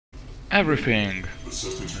Everything.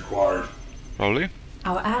 Assistance required. Probably.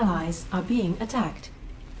 Our allies are being attacked.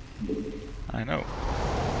 I know.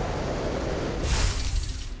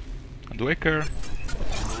 And we care?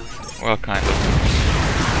 Well, kind of.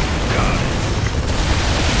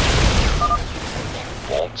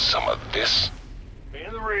 Want some of this?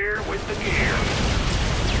 In the rear with the gear.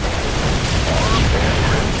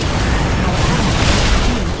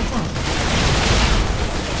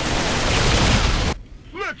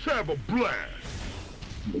 Let's have a blast!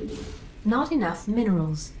 Not enough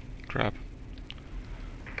minerals. Crap.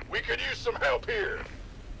 We could use some help here.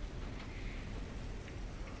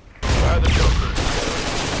 By the jumpers.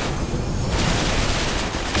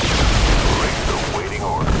 Break the waiting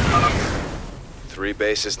order. 3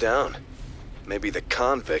 bases down. Maybe the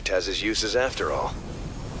convict has his uses after all.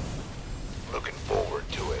 Looking forward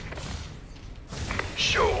to it.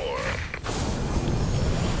 Sure.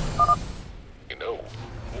 You know,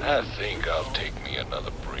 I think I'll take me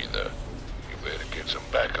another breather. You better get some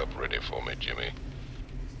backup ready for me, Jimmy.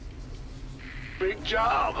 Big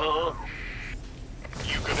job, huh?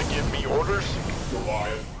 You gonna give me orders?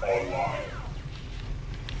 Goliath online.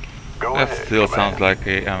 Go That ahead, still Commander. sounds like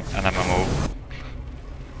an MMO.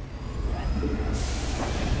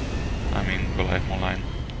 I mean, Goliath Online.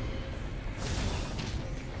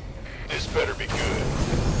 This better be good.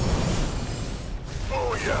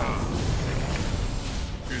 Oh yeah.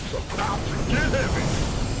 It's about to get heavy!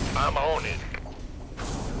 I'm on it.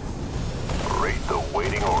 Rate the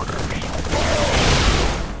waiting orders.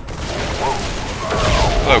 Whoa.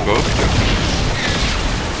 Hello, Ghost.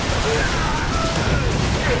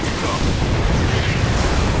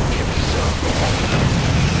 Give me some.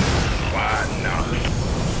 Why not?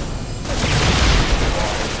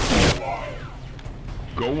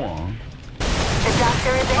 Go on. The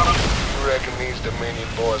doctor is in. You reckon these Dominion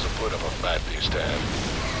boys will put up a fight this time?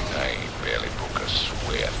 I ain't barely broke a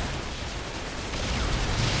sweat.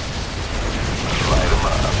 Light 'em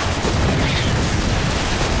up.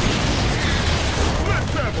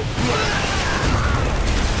 Let's have a blast!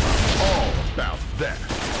 All about that.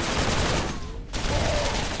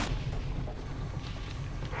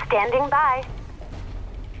 Standing by.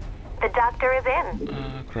 The doctor is in.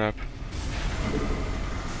 Crap.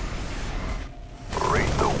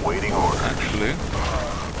 Rate the waiting order. Actually,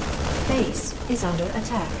 Base is under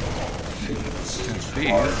attack. since these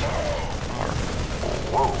are...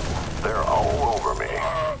 Whoa, they're all over me.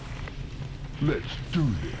 Let's do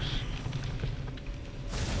this.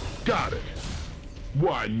 Got it.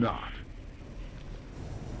 Why not?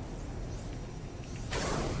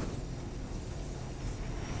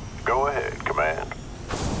 Go ahead, Command.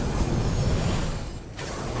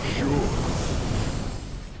 Sure.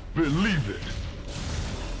 Believe it.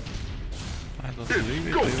 I don't It's believe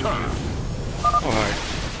it. go believe it. time. Oh, hi.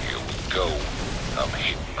 Here we go. I'm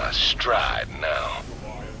hitting my stride now.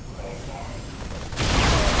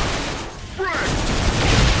 Frank!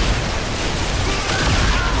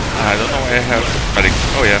 I don't know why I have medic.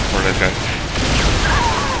 Oh yeah, for that guy.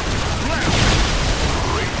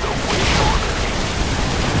 Rate the waiting order.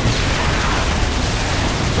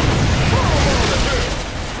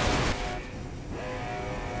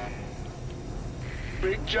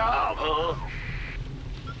 Big job, huh?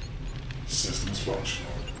 Systems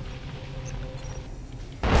functional.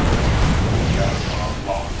 Capcom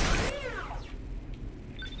locked.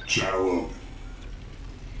 Channel open.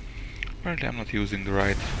 Apparently I'm not using the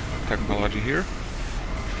right technology here.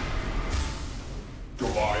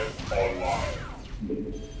 Goliath online.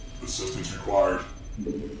 Assistance required.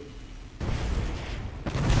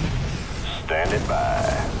 Standing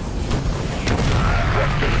by.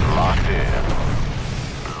 Specters locked in.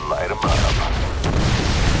 Light 'em up.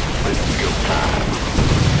 Let's go time.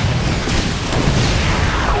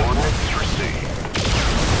 Coordinates received.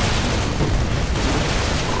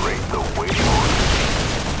 Rate the waiting order.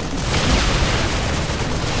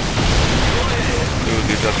 Dude,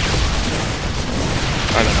 they just...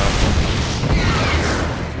 I don't know.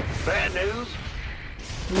 Bad news?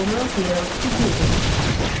 Mineral field depleted.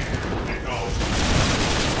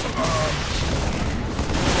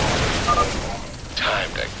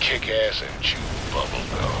 Time to kick ass and chew bubble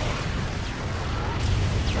gum.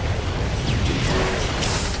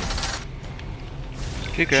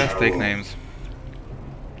 Kick ass, take names.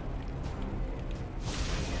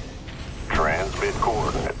 Transmit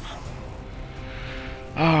coordinates.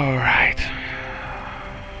 Alright.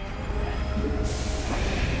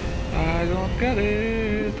 I don't get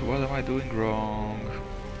it. What am I doing wrong?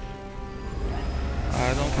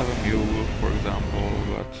 I don't have a mule, for example,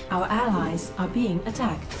 but... Our allies are being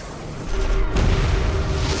attacked.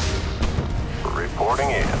 Reporting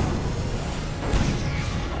in.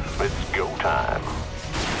 time.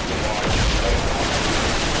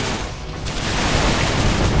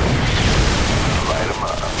 Light 'em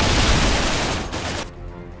up.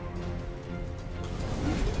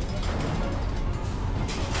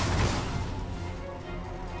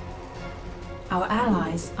 Our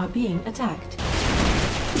allies are being attacked.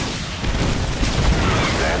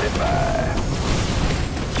 Standing by.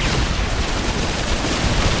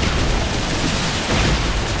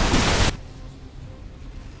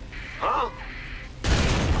 Huh?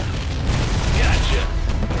 Gotcha.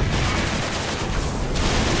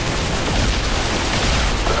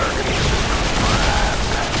 Targeting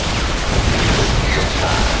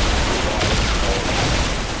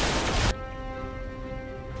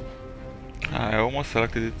I almost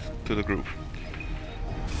selected it to the group.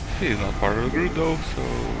 He's not part of the group though, so...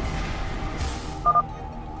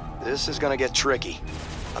 This is gonna get tricky.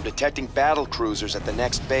 I'm detecting battle cruisers at the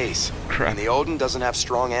next base. Crap. And the Odin doesn't have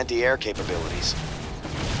strong anti-air capabilities.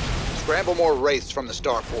 Scramble more wraiths from the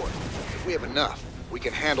starport. If we have enough, we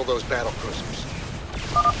can handle those battle cruisers.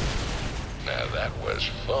 Now that was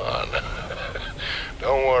fun.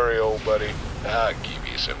 Don't worry, old buddy. I'll give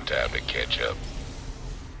you some time to catch up.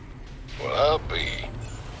 Well, I'll be.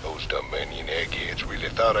 Those Dominion eggheads really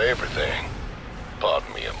thought of everything.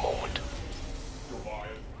 Pardon me a moment.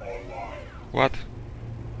 What?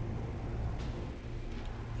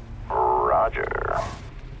 Roger.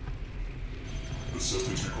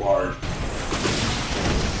 Assistance required.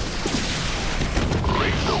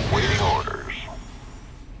 Raise the waiting orders.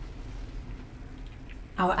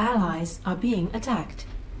 Our allies are being attacked.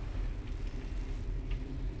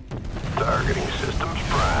 Targeting systems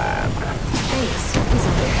primed. Base is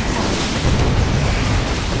under attack.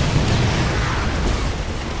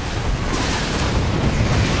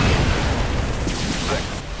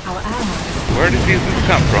 Our allies. Where did these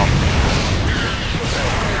come from?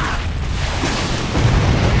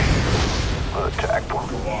 Attack one.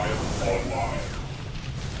 Goliath online.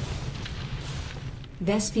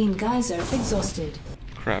 Vespine Geyser exhausted.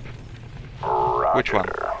 Crap. Roger. Which one?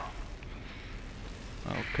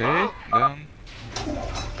 Okay, then...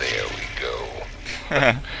 There we go.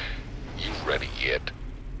 You ready yet?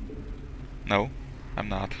 No, I'm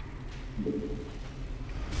not.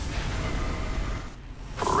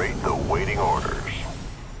 Rate the waiting orders.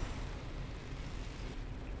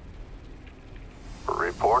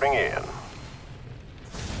 Reporting in.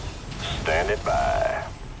 Standing by.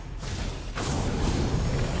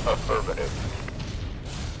 Affirmative.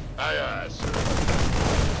 Aye, aye, sir.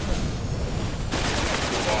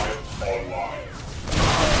 Goliath online.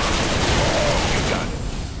 You got it.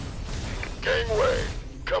 Gangway,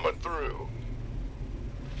 coming through.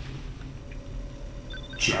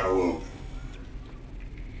 Channel open.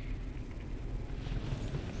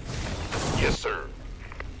 Yes, sir.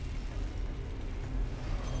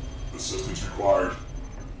 Assistance required.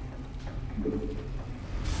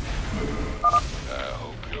 I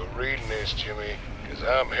hope you're reading this, Jimmy, because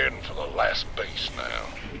I'm heading for the last base now.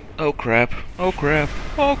 Oh crap, oh crap,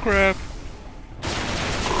 oh crap.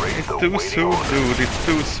 It's too soon, dude, it's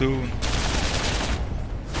too soon.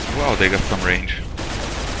 Wow, they got some range.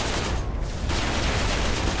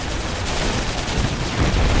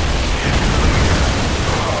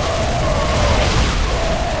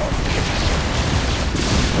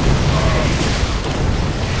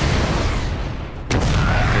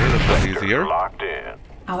 Okay, that was easier. Locked in.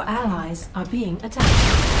 Our allies are being attacked.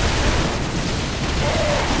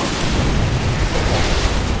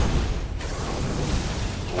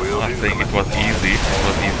 I'm not saying it was easy, it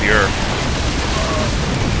was easier.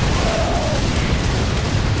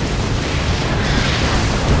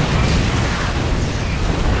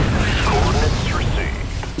 Coordinates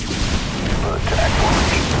received. Attack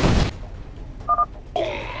launch.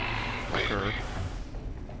 Boom, baby.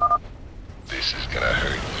 This is gonna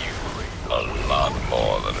hurt you a lot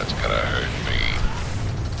more than it's gonna hurt me.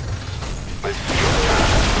 It's your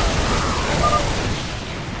time.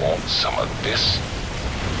 You want some of this?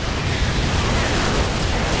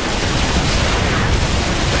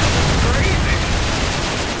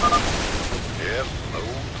 Hello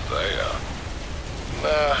there.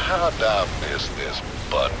 Now, how'd I miss this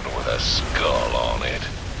button with a skull on it?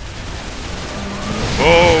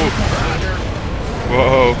 Whoa!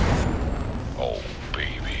 Whoa! Oh,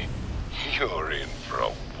 baby, you're in for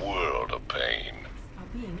a world of pain. Are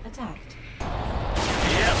being attacked.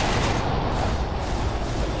 Yep.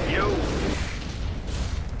 You.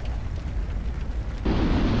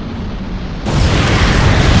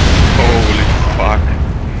 Holy fuck.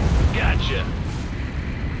 Gotcha.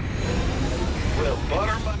 Well,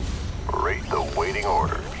 Butterman. Rate the waiting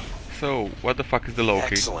orders. So, what the fuck is the Loki?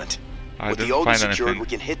 Excellent. I With the didn't Odin find secured, anything. we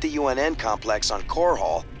can hit the UNN complex on Core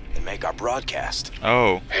Hall and make our broadcast.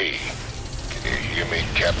 Oh, Hey, can you hear me,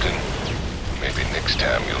 Captain? Maybe next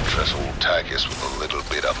time you'll trust old Tychus with a little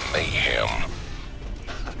bit of mayhem.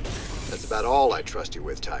 That's about all I trust you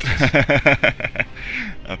with, Titus.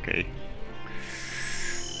 okay.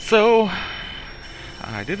 So,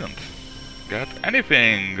 I didn't get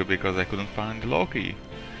anything because I couldn't find the Loki.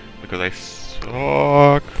 Because I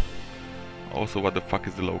suck. Also, what the fuck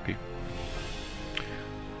is the Loki?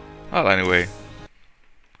 Well, anyway.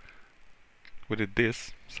 We did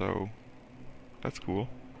this, so that's cool.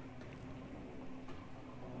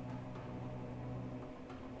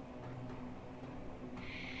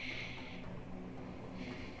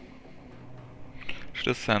 Should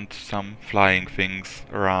have sent some flying things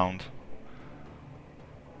around.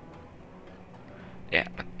 Yeah,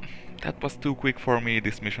 but that was too quick for me,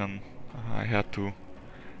 this mission. I had to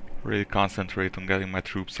really concentrate on getting my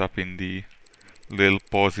troops up in the little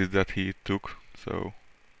pauses that he took, so...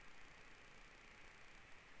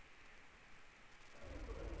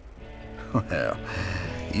 Well,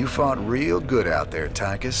 you fought real good out there,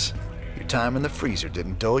 Tychus. Your time in the freezer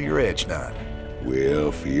didn't dull your edge none.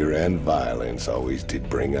 Well, fear and violence always did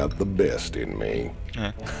bring out the best in me.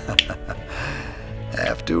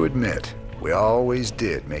 Have to admit, we always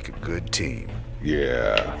did make a good team.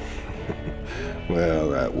 Yeah. Well,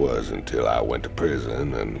 that was until I went to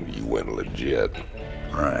prison and you went legit.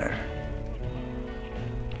 Right.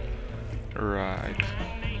 Right.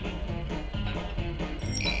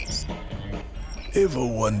 Ever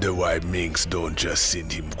wonder why Minx don't just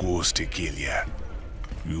send him ghosts to kill ya?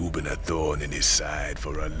 You've been a thorn in his side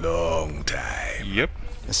for a long time. Yep.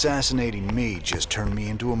 Assassinating me just turned me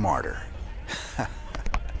into a martyr.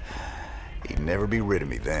 He'd never be rid of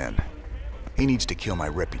me then. He needs to kill my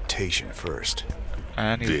reputation first.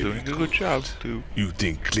 And he's Very doing a good job too. You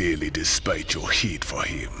think clearly despite your hate for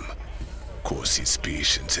him. Course his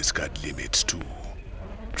patience has got limits too.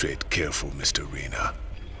 Tread careful, Mr. Reyna.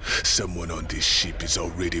 Someone on this ship is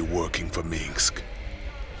already working for Minsk.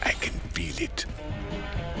 I can feel it.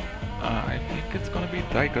 I think it's gonna be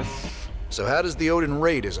Tychus. So how does the Odin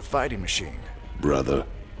raid as a fighting machine? Brother,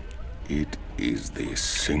 it is the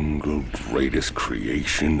single greatest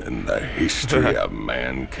creation in the history of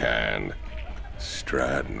mankind.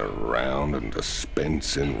 Striding around and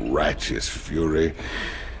dispensing righteous fury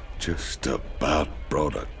just about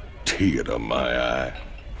brought a tear to my eye.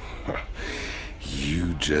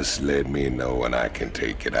 You just let me know when I can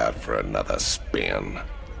take it out for another spin.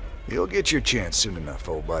 You'll get your chance soon enough,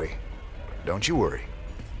 old buddy. Don't you worry.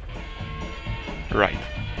 Right.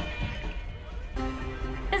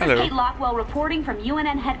 This Hello. is Kate Lockwell reporting from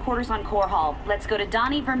UNN headquarters on Core Hall. Let's go to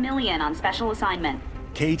Donnie Vermillion on special assignment.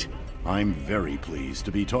 Kate, I'm very pleased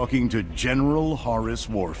to be talking to General Horace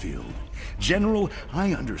Warfield. General,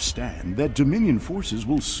 I understand that Dominion forces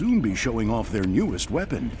will soon be showing off their newest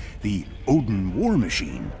weapon, the Odin War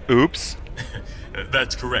Machine. Oops.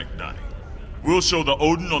 That's correct, Donnie. We'll show the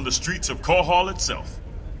Odin on the streets of Core Hall itself,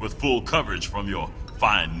 with full coverage from your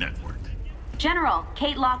fine network. General,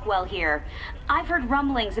 Kate Lockwell here. I've heard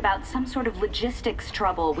rumblings about some sort of logistics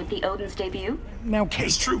trouble with the Odin's debut. Now, Kate...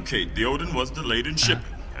 It's true, Kate. The Odin was delayed in shipping,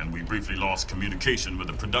 and we briefly lost communication with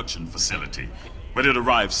the production facility. But it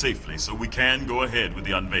arrived safely, so we can go ahead with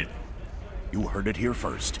the unveiling. You heard it here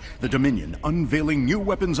first. The Dominion unveiling new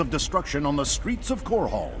weapons of destruction on the streets of Core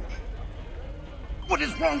Hall. What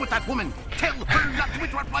is wrong with that woman? Tell her not to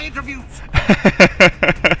interrupt my interviews!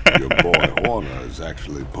 Your boy Warner is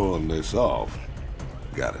actually pulling this off.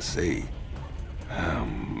 Gotta say,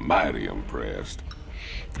 I'm mighty impressed.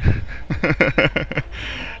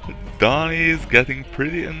 Donnie's getting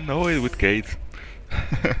pretty annoyed with Kate.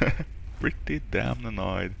 Pretty damn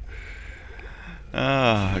annoyed.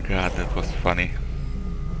 Ah, god, that was funny.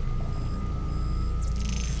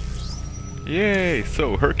 Yay!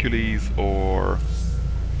 So, Hercules or...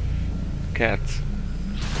 Cat?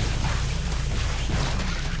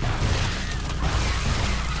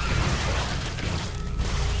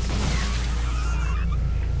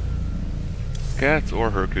 Cat or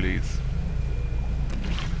Hercules?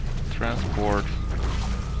 Transport.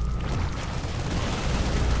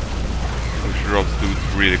 Which drops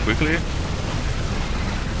dudes really quickly.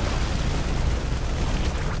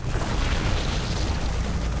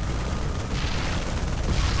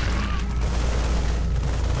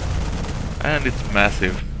 And it's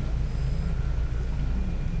massive.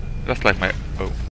 Just like my... oh.